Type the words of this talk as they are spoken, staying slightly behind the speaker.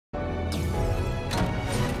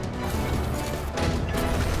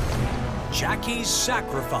Jackie's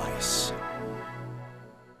sacrifice.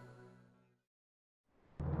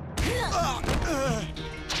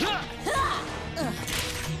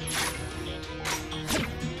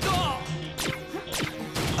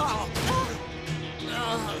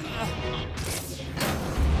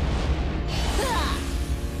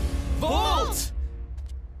 Volt!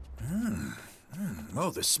 Oh,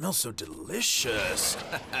 this smells so delicious.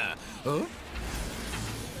 Huh?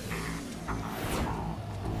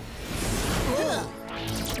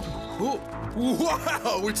 Oh,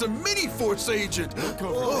 wow, it's a Miniforce agent. Look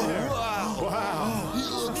over there. Wow. Wow.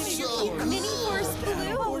 Miniforce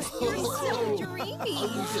Blue, you're so dreamy.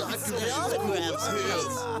 Autographs.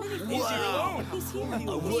 Wow. He's here. I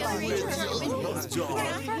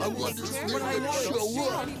wonder when I show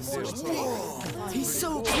up. He's so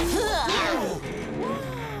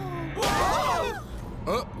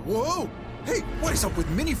Whoa! Hey, what is up with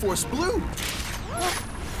Miniforce Blue?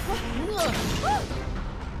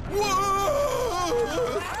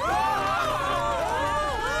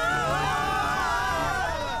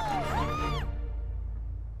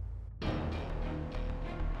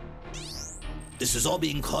 This is all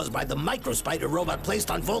being caused by the micro-spider robot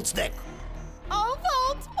placed on Volt's neck. Oh,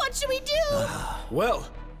 Volt, what should we do? Well,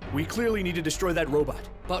 we clearly need to destroy that robot.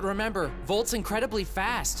 But remember, Volt's incredibly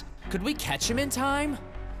fast. Could we catch him in time?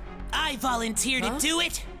 I volunteer to do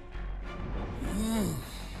it.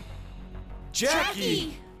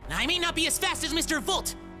 Jackie! I may not be as fast as Mr.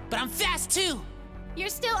 Volt, but I'm fast too. You're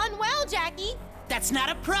still unwell, Jackie. That's not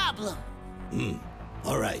a problem.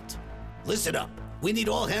 All right, listen up. We need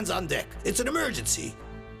all hands on deck. It's an emergency.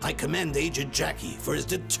 I commend Agent Jackie for his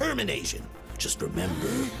determination. Just remember,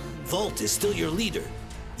 Volt is still your leader.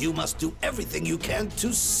 You must do everything you can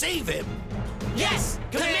to save him. Yes,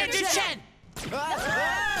 Commander Chen!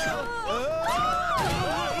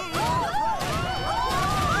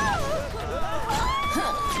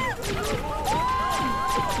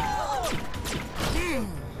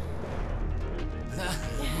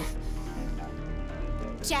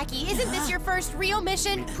 Jackie, isn't this your first real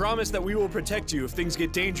mission? Promise that we will protect you if things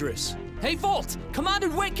get dangerous. Hey, Volt! Come on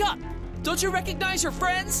and wake up! Don't you recognize your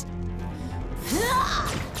friends?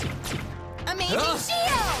 Amazing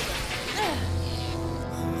shield!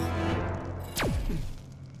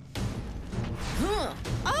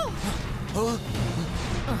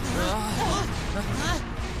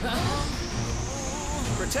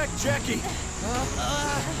 Protect Jackie!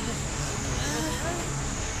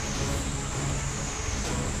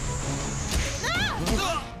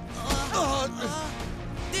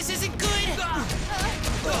 This isn't good!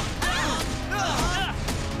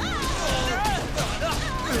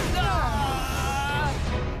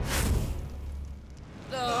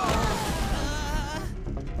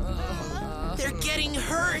 They're getting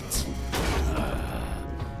hurt!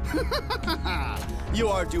 You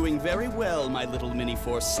are doing very well, my little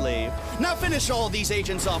Miniforce slave. Now finish all these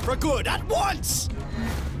agents off for good at once!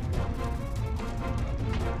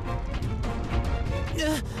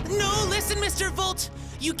 No, listen, Mr. Volt!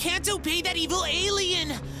 You can't obey that evil alien!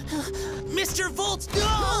 Mr. Volt,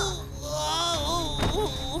 no!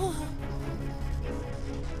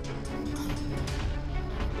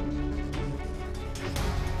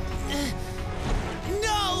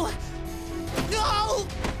 No! No!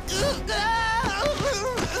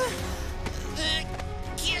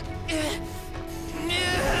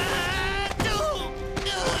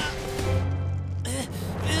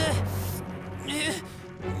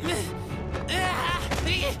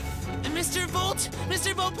 Mr. Volt!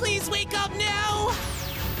 Mr. Volt, please wake up now!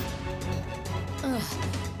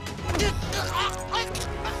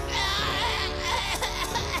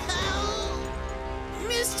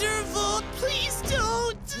 Mr. Volt, please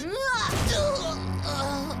don't!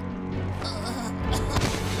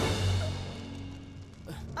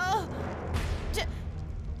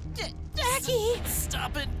 Jackie!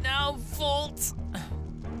 Stop it now, Volt!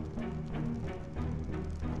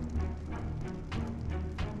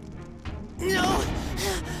 No!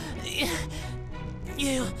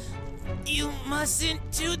 You mustn't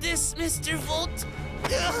do this, Mr. Volt.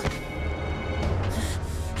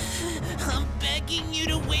 I'm begging you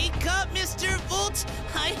to wake up, Mr. Volt.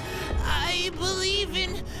 I believe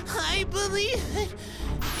in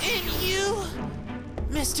you,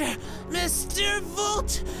 Mr.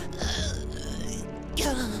 Volt.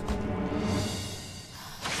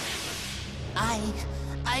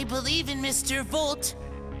 I believe in Mr. Volt.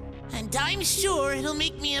 And I'm sure it'll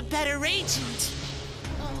make me a better agent.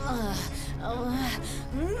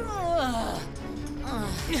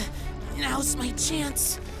 Now's my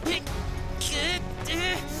chance.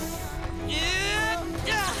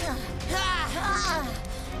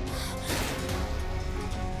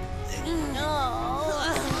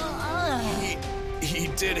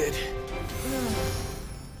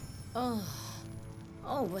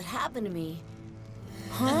 happened to me?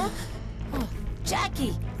 Huh? Oh,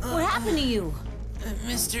 Jackie, what happened to you?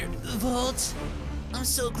 Mr. Volt, I'm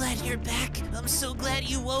so glad you're back. I'm so glad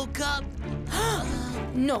you woke up.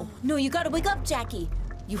 No, you gotta wake up, Jackie.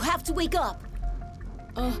 You have to wake up.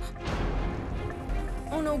 Oh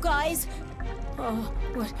no, guys.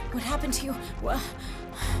 What happened to you? What?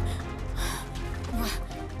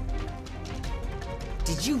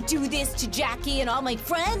 Did you do this to Jackie and all my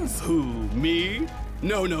friends? Who, me?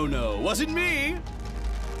 No, wasn't me.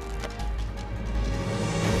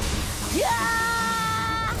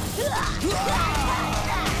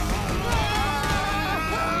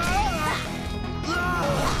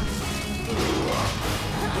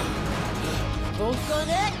 Voltron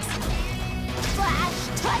X Flash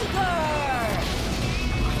Tiger!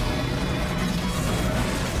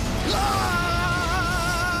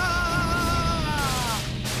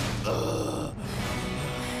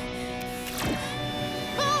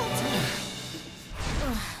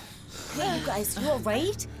 Hey, you guys, you all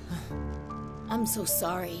right? I'm so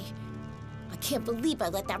sorry. I can't believe I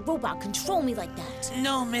let that robot control me like that.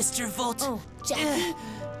 No, Mr. Volt. Oh, Jackie?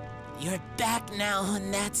 You're back now,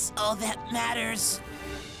 and that's all that matters.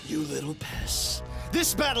 You little pest.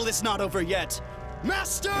 This battle is not over yet.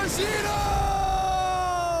 Master Xenos!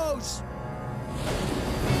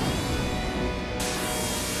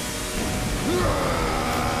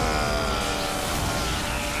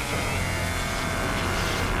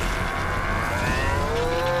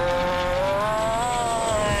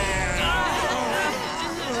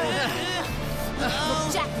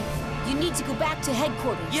 To go back to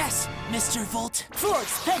headquarters. Yes, Mr. Volt.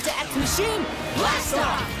 Force Penta X Machine, blast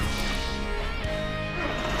off!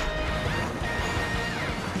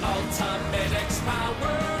 Ultimate X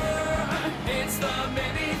power. It's the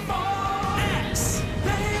Miniforce.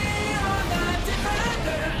 They are the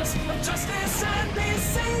defenders of justice and peace,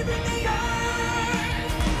 saving the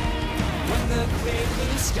earth. When the clear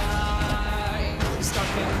blue sky is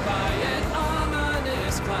darkened by an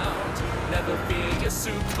ominous cloud, never fear your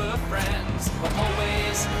super friends, but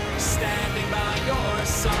always standing by your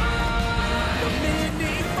side. The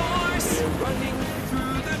Miniforce, running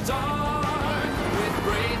through the dark with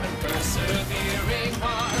brave and persevering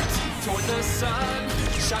hearts toward the sun,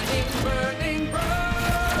 shining, burning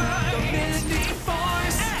bright. The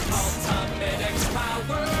Miniforce, ultimate X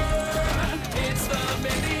power. It's the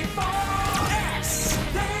Miniforce.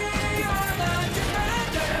 They are the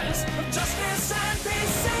defenders of justice and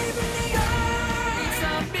peace, saving the earth. It's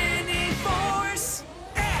the Miniforce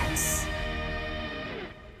X.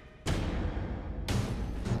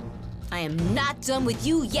 I am not done with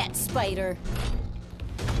you yet, Spider.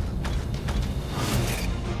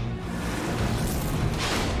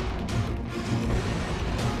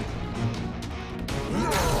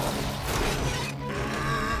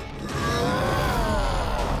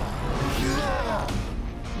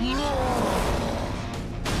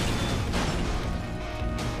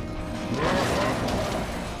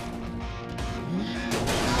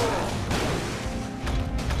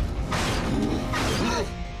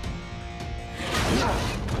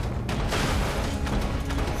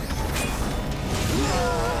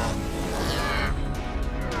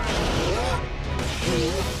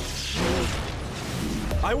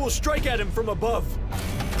 I will strike at him from above.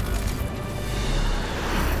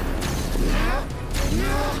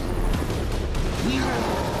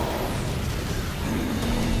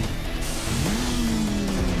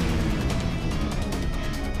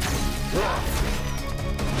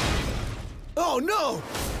 Oh no!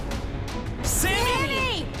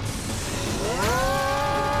 Sammy!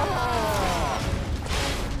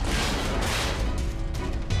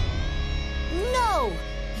 No!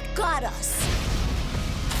 He got us!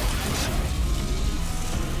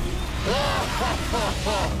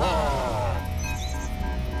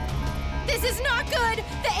 This is not good!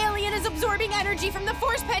 The alien is absorbing energy from the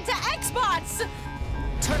Force Penta X-Bots!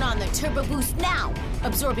 Turn on the turbo boost now!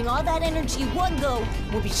 Absorbing all that energy in one go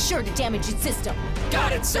will be sure to damage its system.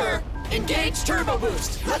 Got it, sir! Engage turbo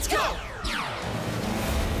boost! Let's go!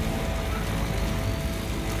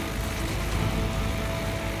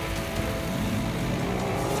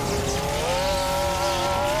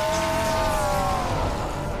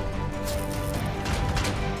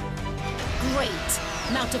 Great!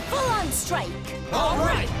 Mount a full-on strike! All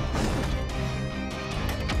right!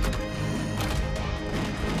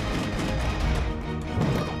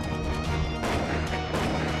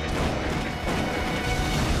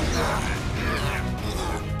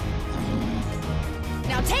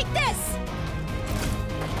 Now take this!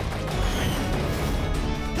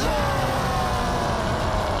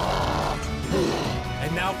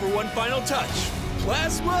 And now for one final touch.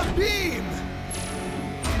 Plasma beam!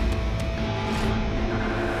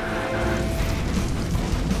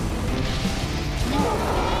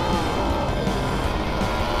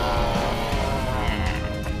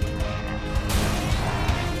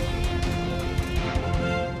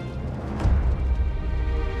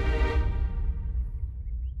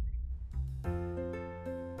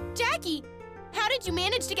 Jackie, how did you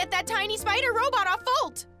manage to get that tiny spider robot off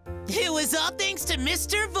Volt? It was all thanks to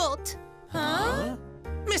Mr. Volt. Huh?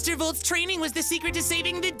 Mr. Volt's training was the secret to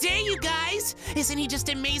saving the day, you guys! Isn't he just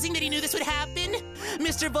amazing that he knew this would happen?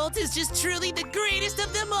 Mr. Volt is just truly the greatest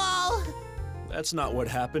of them all! That's not what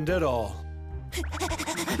happened at all.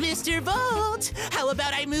 Mr. Volt, how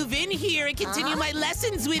about I move in here and continue my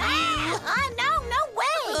lessons with you? No way!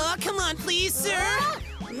 Oh, come on, please, sir!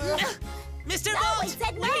 Mr. Volt! I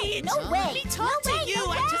said no, wait! no way, Let me talk no to way, you!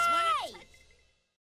 no I just want